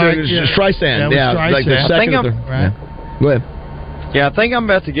with Streisand. Like the second or third. Right. Go ahead. Yeah, I think I'm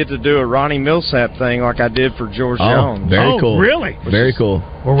about to get to do a Ronnie Millsap thing like I did for George Jones. Very cool. Really? Very cool.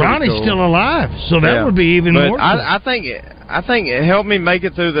 Well, Ronnie's still alive, so that would be even more. I think Help Me Make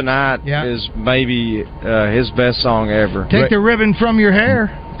It Through the Night is maybe his best song ever. Take the ribbon from your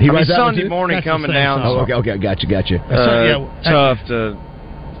hair. Sunday morning That's coming down. Oh, okay, gotcha.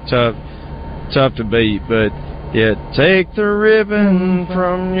 Tough to beat, but yeah, take the ribbon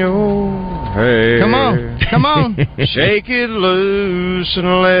from your hair. Come on. Shake it loose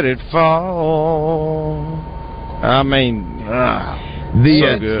and let it fall. I mean, so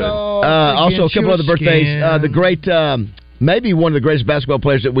good. Also, a couple other birthdays. The great, maybe one of the greatest basketball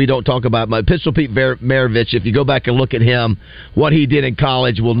players that we don't talk about, Pistol Pete Maravich. If you go back and look at him, what he did in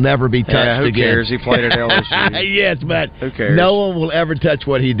college will never be touched who again. Cares? He played at LSU. Yes, but who cares? No one will ever touch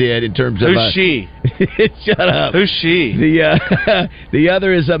what he did in terms of. Who's she? Shut up. Who's she? The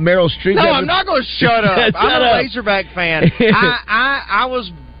other is Meryl Streep. No, I'm not going to shut up. I'm a Razorback fan. I was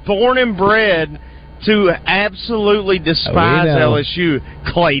born and bred to absolutely despise LSU,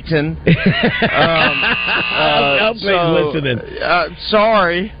 Clayton. Please listening.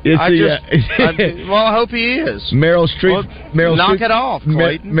 Sorry. I hope he is. Meryl Streep. Knock it off,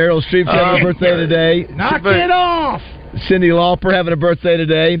 Clayton. Meryl Streep having a birthday today. Knock it off. Cyndi Lauper having a birthday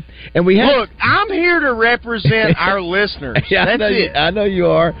today, and we have. Look, I'm here to represent our listeners. That's it. I know you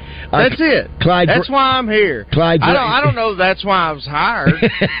are. That's it. Clyde. That's why I'm here. Clyde. I don't know. That's why I was hired.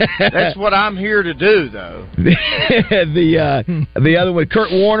 That's what I'm here to do, though. The other one,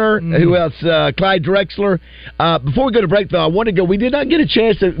 Kurt Warner. Who else? Clyde Drexler. Before we go to break, though, I want to go. We did not get a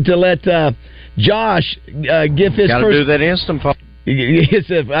chance to let Josh give his. Got to do that instant phone.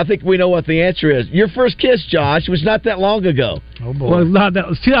 I think we know what the answer is. Your first kiss, Josh, was not that long ago. Oh boy! Well, that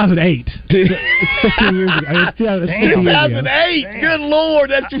was 2008. 15 years ago. 2008. Good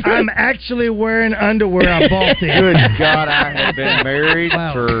Lord, that's. I'm actually wearing underwear I bought these. Good God, I have been married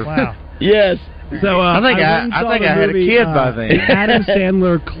for. Wow. Yes. So I think I had a kid by then. Adam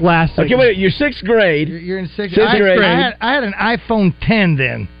Sandler classic. Okay, wait. You're sixth grade. You're in sixth grade. I had an iPhone 10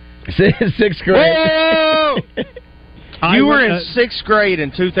 then. Sixth grade. Whoa! You were in sixth grade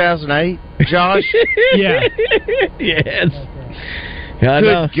in 2008, Josh? Yeah. Yes.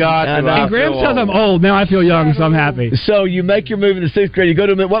 Good God. And Graham says I'm old. Now I feel young, so I'm happy. So you make your move in the 6th grade. You go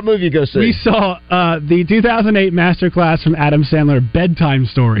to what movie you go see? We saw the 2008 masterclass from Adam Sandler, Bedtime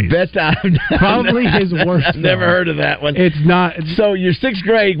Stories. Bedtime. Probably his worst. Never heard of that one. It's not. So you're 6th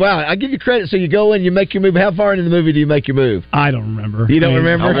grade. Wow, I give you credit. So you go in, you make your move. How far into the movie do you make your move? I don't remember. You don't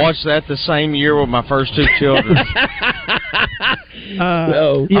remember? I watched that the same year with my first 2 children.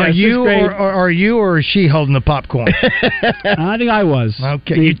 Are you or is she holding the popcorn? I think I was.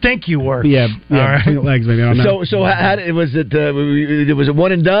 Okay, you think you were? Yeah. All right. Between the legs, maybe. I don't know. So how was it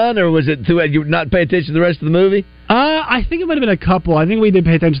one and done, or was it you not pay attention to the rest of the movie? I think it might have been a couple. I think we did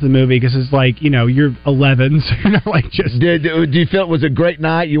pay attention to the movie because it's like, you're 11, so you're not like just. Do you feel it was a great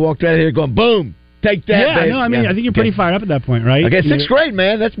night? You walked out of here going, boom. Take that, yeah, baby. No, I mean, I think you're pretty fired up at that point, right? Okay, 6th grade,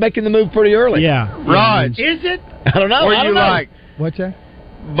 man. That's making the move pretty early. Yeah. Raj. Is it? I don't know. Or you like, what's that?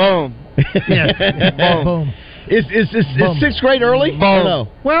 Boom. Yeah. Boom. Is 6th grade early? Boom. I don't know.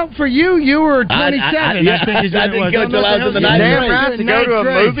 Well, for you were 27. I think is I what it didn't was. go till I was in the 9th Damn grade. right to go to a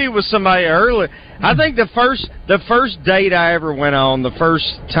movie with somebody early. I think the first date I ever went on, the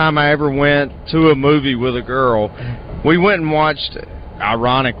first time I ever went to a movie with a girl, we went and watched,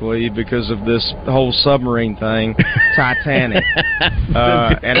 ironically, because of this whole submarine thing, Titanic.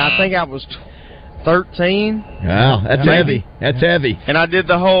 And I think I was 13. Wow, that's heavy. That's heavy. And I did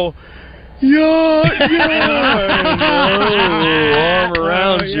the whole... arm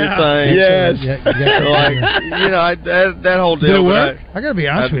around you thing. Yes. That whole deal. Did it work? I gotta be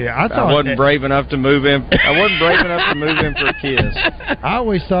honest with you. I wasn't brave enough to move in. I wasn't brave enough to move in for a kiss. I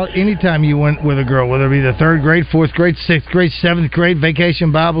always thought anytime you went with a girl, whether it be the 3rd grade, 4th grade, 6th grade, 7th grade,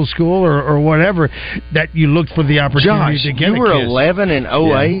 vacation Bible school, or whatever, that you looked for the opportunity Josh, to get you were 11 in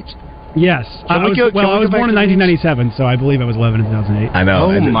 08? Yes. I was born in 1997, so I believe I was 11 in 2008. I know.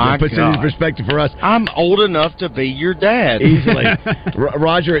 Oh, my God. Puts it in perspective for us. I'm old enough to be your dad. Easily.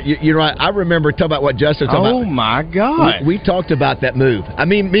 Roger, you're right. I remember talking about what Justin was talking about. Oh, my God. We talked about that move. I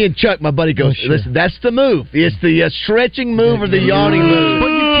mean, me and Chuck, my buddy, goes, listen, that's the move. It's the stretching move or the yawning move.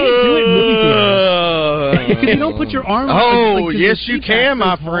 But you can't do it in movie theaters. Because you don't put your arm around. Oh, yes, you can,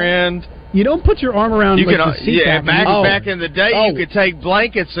 my friend. You don't put your arm around. You like, can, the seat back back in the day, you could take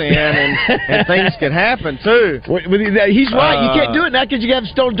blankets in, and things could happen too. He's right. You can't do it now because you have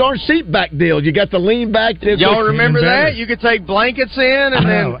still darn seat back deal. You got the lean back. Y'all remember that? You could take blankets in, and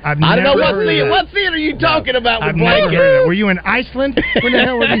then I don't know what theater are you talking about with blankets. Were you in Iceland? Where the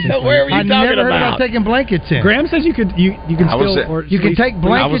hell were these? Where were you talking never heard about taking blankets in. Graham says you can still. You can take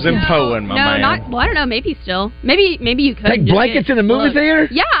blankets. I was in Poland, my man. Well, I don't know. Maybe still. Maybe you could take blankets in a movie theater.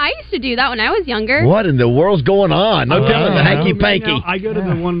 Yeah, I used to do that when I was younger. What in the world's going on? No telling the hanky panky. I go to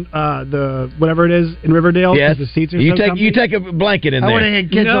the one, the whatever it is in Riverdale. Yes, the seats are you so take a blanket in there. I would have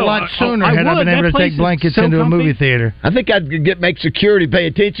had kids a lot sooner had I been able to take blankets into a movie theater. I think I'd make security pay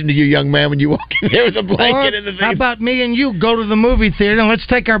attention to you, young man, when you walk in there with a blanket in the theater. How about me and you go to the movie theater and let's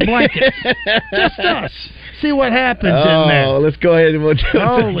take our blankets, just us. See what happens in there. Oh, let's go ahead and we'll do it.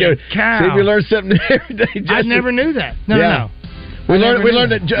 Holy cow. See if you learn something every day. I never knew that. No. We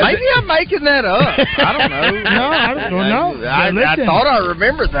learned that. Maybe I'm making that up. I don't know. I don't know. I thought I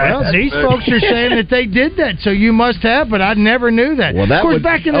remembered that. Well, these folks are saying that they did that, so you must have, but I never knew that. Well, that of course, would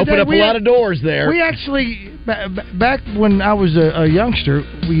back in the open day, up a lot of doors there. We actually, back when I was a youngster,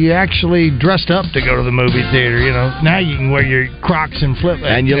 we actually dressed up to go to the movie theater. Now you can wear your Crocs and flip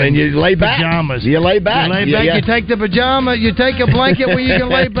and you lay back. Pajamas. You lay back. You take the pajama. You take a blanket where you can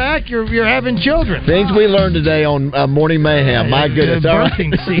lay back. You're having children. Things we learned today on Morning Mayhem. My goodness. All right.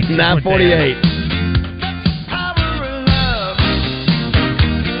 9:48.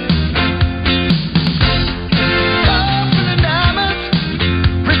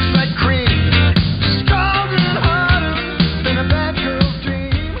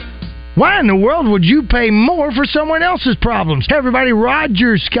 Why in the world would you pay more for someone else's problems? Hey everybody,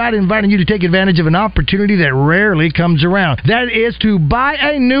 Roger Scott inviting you to take advantage of an opportunity that rarely comes around. That is to buy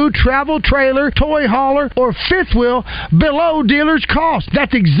a new travel trailer, toy hauler, or fifth wheel below dealer's cost.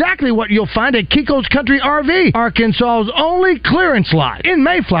 That's exactly what you'll find at Kiko's Country RV, Arkansas's only clearance lot in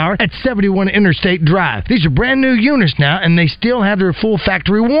Mayflower at 71 Interstate Drive. These are brand new units now, and they still have their full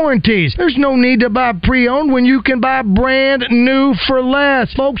factory warranties. There's no need to buy pre-owned when you can buy brand new for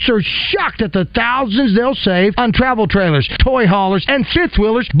less. Folks are shocked at the thousands they'll save on travel trailers, toy haulers, and fifth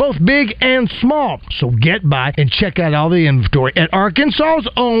wheelers, both big and small. So get by and check out all the inventory at Arkansas's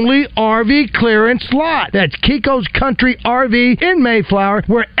only RV clearance lot. That's Kiko's Country RV in Mayflower,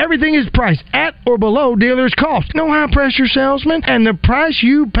 where everything is priced at or below dealer's cost. No high-pressure salesman, and the price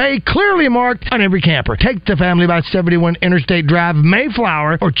you pay clearly marked on every camper. Take the family by 71 Interstate Drive,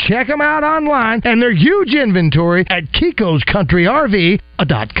 Mayflower, or check them out online and their huge inventory at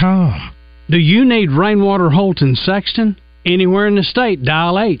KikosCountryRV.com. Do you need Rainwater, Holt, and Sexton? Anywhere in the state,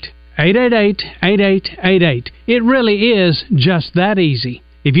 dial 888-8888. It really is just that easy.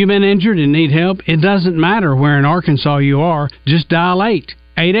 If you've been injured and need help, it doesn't matter where in Arkansas you are. Just dial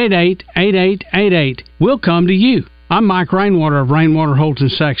 888-8888. We'll come to you. I'm Mike Rainwater of Rainwater, Holt,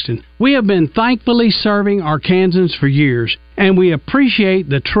 and Sexton. We have been thankfully serving Arkansans for years, and we appreciate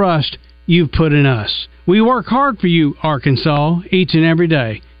the trust you've put in us. We work hard for you, Arkansas, each and every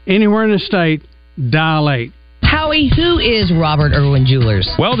day. Anywhere in the state, dial 8. Howie, who is Robert Irwin Jewelers?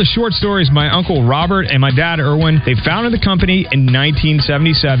 Well, the short story is my uncle Robert and my dad Irwin. They founded the company in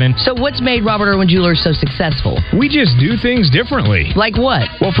 1977. So what's made Robert Irwin Jewelers so successful? We just do things differently. Like what?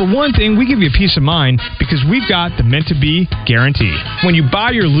 Well, for one thing, we give you peace of mind because we've got the meant to be guarantee. When you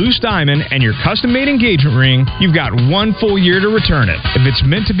buy your loose diamond and your custom-made engagement ring, you've got 1 full year to return it. If it's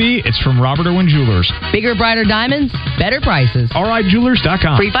meant to be, it's from Robert Irwin Jewelers. Bigger, brighter diamonds, better prices.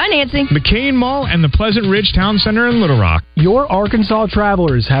 RIJewelers.com. Free financing. McCain Mall and the Pleasant Ridge Town Center in Little Rock. Your Arkansas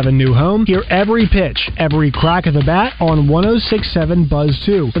travelers have a new home. Hear every pitch, every crack of the bat on 106.7 Buzz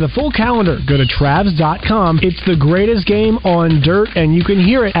 2. For the full calendar, go to Travs.com. It's the greatest game on dirt, and you can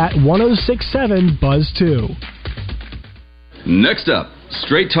hear it at 106.7 Buzz 2. Next up,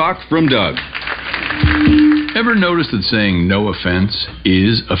 straight talk from Doug. Ever notice that saying no offense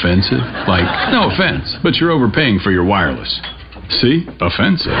is offensive? Like, no offense, but you're overpaying for your wireless. See?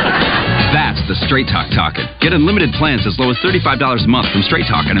 Offensive. That's the Straight Talk talking. Get unlimited plans as low as $35 a month from Straight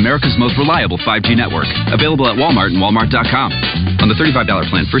Talk on America's most reliable 5G network. Available at Walmart and Walmart.com. On the $35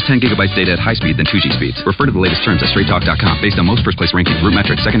 plan, first 10 gigabytes data at high speed, then 2G speeds. Refer to the latest terms at StraightTalk.com based on most first place rankings. Root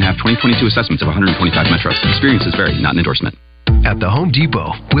metrics, second half 2022 assessments of 125 metros. Experiences vary, not an endorsement. At the Home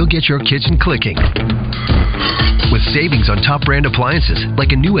Depot, we'll get your kitchen clicking. With savings on top brand appliances,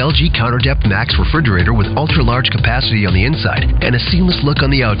 like a new LG CounterDepth Max refrigerator with ultra-large capacity on the inside and a seamless look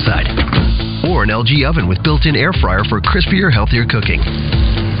on the outside. Or an LG oven with built-in air fryer for crispier, healthier cooking.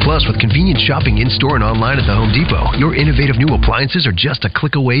 Plus, with convenient shopping in-store and online at the Home Depot, your innovative new appliances are just a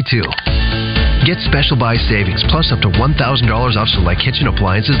click away, too. Get special buy savings, plus up to $1,000 off select kitchen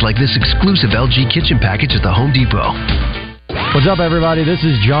appliances like this exclusive LG kitchen package at the Home Depot. What's up, everybody? This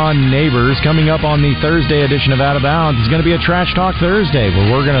is John Neighbors. Coming up on the Thursday edition of Out of Bounds is going to be a Trash Talk Thursday, where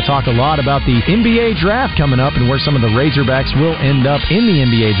we're going to talk a lot about the NBA draft coming up and where some of the Razorbacks will end up in the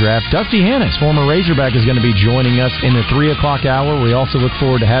NBA draft. Dusty Hannis, former Razorback, is going to be joining us in the 3 o'clock hour. We also look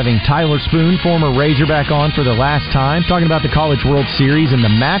forward to having Tyler Spoon, former Razorback, on for the last time, talking about the College World Series and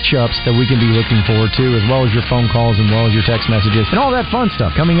the matchups that we can be looking forward to, as well as your phone calls and well as your text messages and all that fun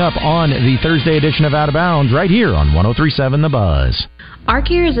stuff coming up on the Thursday edition of Out of Bounds right here on 103.7 The Buzz.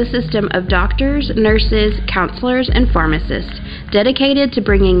 ARCare is a system of doctors, nurses, counselors, and pharmacists dedicated to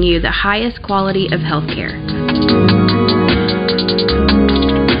bringing you the highest quality of healthcare.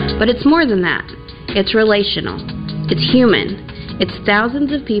 But it's more than that. It's relational. It's human. It's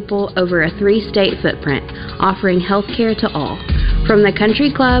thousands of people over a 3-state footprint offering healthcare to all. From the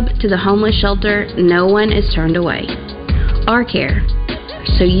country club to the homeless shelter, no one is turned away. ARCare,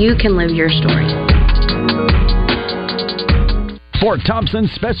 so you can live your story. Fort Thompson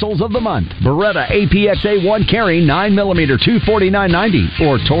Specials of the Month. Beretta APXA 1 Carry 9mm $249.90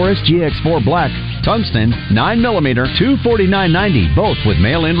 or Taurus GX4 Black Tungsten 9mm $249.90, both with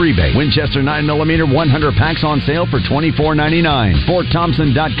mail-in rebate. Winchester 9mm 100 packs on sale for $24.99.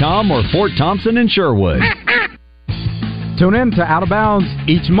 FortThompson.com or Fort Thompson in Sherwood. Tune in to Out of Bounds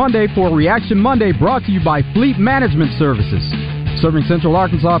each Monday for Reaction Monday, brought to you by Fleet Management Services. Serving Central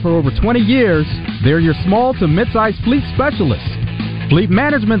Arkansas for over 20 years, they're your small to mid-sized fleet specialists. Fleet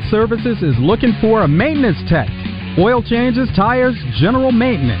Management Services is looking for a maintenance tech. Oil changes, tires, general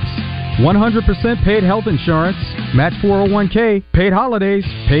maintenance. 100% paid health insurance, match 401k, paid holidays,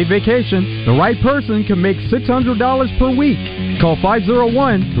 paid vacation. The right person can make $600 per week. Call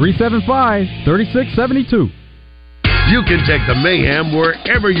 501-375-3672. You can take the Mayhem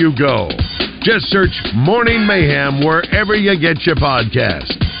wherever you go. Just search Morning Mayhem wherever you get your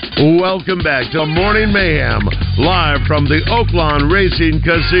podcast. Welcome back to Morning Mayhem, live from the Oaklawn Racing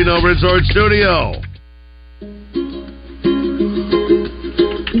Casino Resort Studio.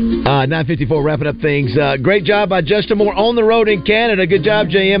 9:54, wrapping up things. Great job by Justin Moore on the road in Canada. Good job,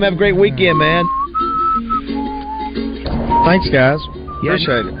 JM. Have a great weekend, man. Thanks, guys.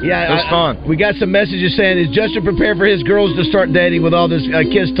 Appreciate it. Yeah, it was fun. We got some messages saying, is Justin prepared for his girls to start dating with all this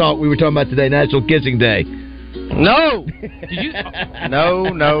kiss talk we were talking about today, National Kissing Day? No. Did you? No.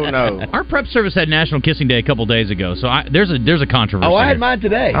 Our prep service had National Kissing Day a couple days ago, so there's a controversy. Oh, I had here. mine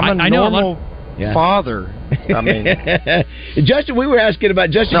today. I'm a normal father. I mean, Justin, we were asking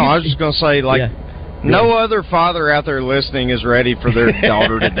about Justin. No, I was just going to say, no other father out there listening is ready for their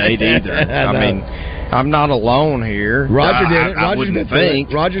daughter to date either. I mean, I'm not alone here. Roger did it.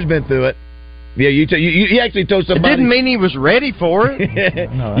 Roger's been through it. Yeah, you actually told somebody. It didn't mean he was ready for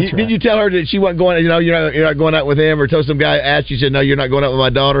it. No, Did you tell her that she wasn't going? You're not going out with him, or told some guy asked you said no, you're not going out with my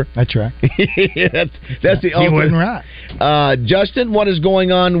daughter. That's right. that's the ultimate. He wasn't right. Justin, what is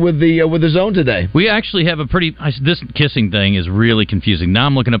going on with the zone today? We actually have this kissing thing is really confusing. Now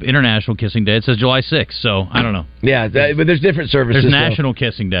I'm looking up International Kissing Day. It says July 6th, so I don't know. Yeah, but there's different services. There's National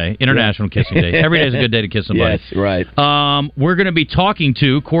Kissing Day, International Kissing Day. Every day is a good day to kiss somebody. Yes, right. We're going to be talking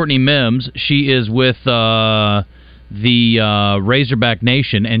to Courtney Mims. She is with the Razorback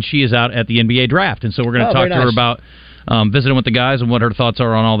Nation, and she is out at the NBA draft. And so we're going to talk to her about visiting with the guys and what her thoughts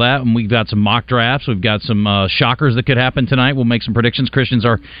are on all that. And we've got some mock drafts. We've got some shockers that could happen tonight. We'll make some predictions. Christian's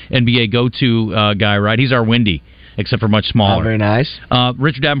our NBA go-to guy, right? He's our Wendy, except for much smaller. Oh, very nice.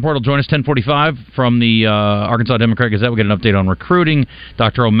 Richard Davenport will join us 10:45 from the Arkansas Democrat Gazette. We'll get an update on recruiting.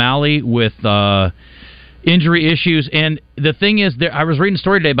 Dr. O'Malley with injury issues. And the thing is, I was reading a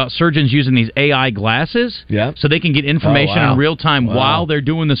story today about surgeons using these AI glasses so they can get information in real time while they're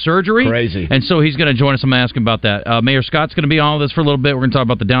doing the surgery. Crazy. And so he's going to join us. I'm going to ask him about that. Mayor Scott's going to be on with us for a little bit. We're going to talk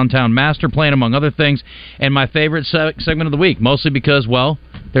about the downtown master plan, among other things. And my favorite segment of the week, mostly because,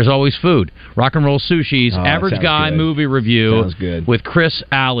 there's always food. Rock and Roll Sushi's Average Guy Movie Review with Chris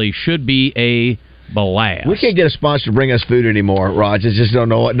Alley should be a blast. We can't get a sponsor to bring us food anymore, Raj. I just don't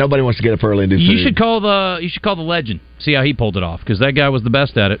know what. Nobody wants to get up early and do food. You should call the legend. See how he pulled it off, because that guy was the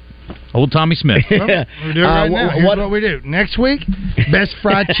best at it. Old Tommy Smith. We'll do it right now. Here's what we do. Next week, best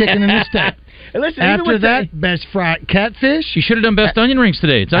fried chicken in the state. Listen, after that, best fried catfish. You should have done best onion rings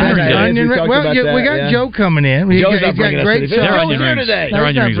today. It's onion rings. We got Joe coming in. Joe's got great sauce. Their onion rings. Their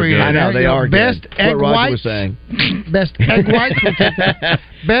onion rings are good. I know they are best good. Egg whites. Was saying. Best egg whites. We'll take that.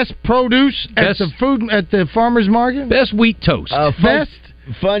 Best produce at the farmers market. Best wheat toast.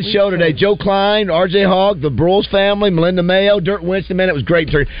 Fun show today. Joe Klein, R.J. Hogg, the Broyles family, Melinda Mayo, Dirt Winston. Man, it was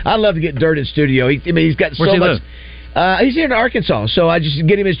great. I'd love to get Dirt in studio. He's got so much. He's here in Arkansas, so I just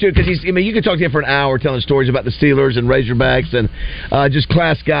get him in studio because you can talk to him for an hour telling stories about the Steelers and Razorbacks and just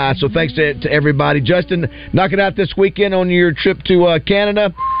class guy. So thanks to everybody. Justin, knock it out this weekend on your trip to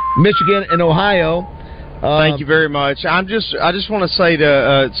Canada, Michigan, and Ohio. Thank you very much. I just want to say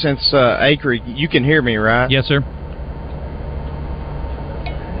to since Acre, you can hear me, right? Yes, sir.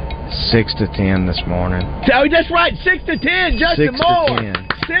 6 to 10 this morning. Oh, that's right, 6 to 10. Justin Moore.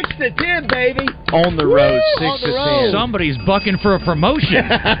 6 to 10, baby. On the road, 6 to 10. Somebody's bucking for a promotion.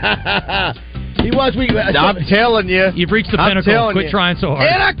 He was. I'm telling you. You've reached the pinnacle. Quit trying so hard.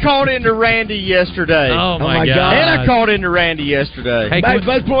 And I called into Randy yesterday. Oh, my God. And I called into Randy yesterday. Hey,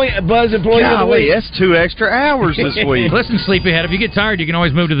 Buzz employee of the week. That's 2 extra hours this week. Listen, Sleepyhead, if you get tired, you can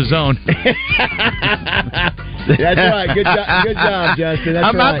always move to the zone. That's right. Good job, Justin.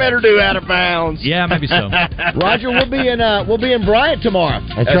 That's I better do out of bounds. Yeah, maybe so. Roger, we'll be in Bryant tomorrow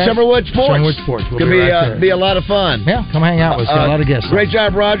at Summerwood Sports. Summerwood Sports. We'll be a lot of fun. Yeah, come hang out with us. Got a lot of guests. Great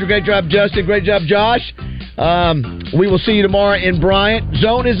job, Roger. Great job, Justin. Great job, Josh. We will see you tomorrow in Bryant.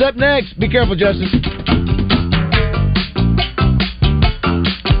 Zone is up next. Be careful, Justin.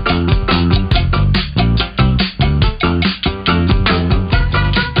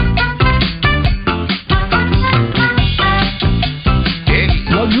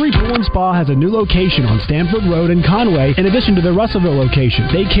 Spa has a new location on Stanford Road in Conway, in addition to the Russellville location.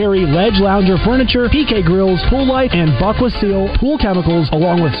 They carry Ledge Lounger furniture, PK Grills, Pool Life, and Buckwa Seal pool chemicals,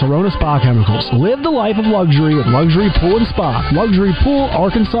 along with Serona Spa chemicals. Live the life of luxury with Luxury Pool and Spa.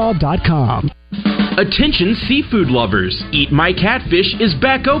 LuxuryPoolArkansas.com. Attention seafood lovers! Eat My Catfish is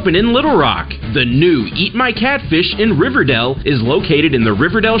back open in Little Rock. The new Eat My Catfish in Riverdale is located in the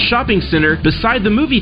Riverdale Shopping Center beside the movie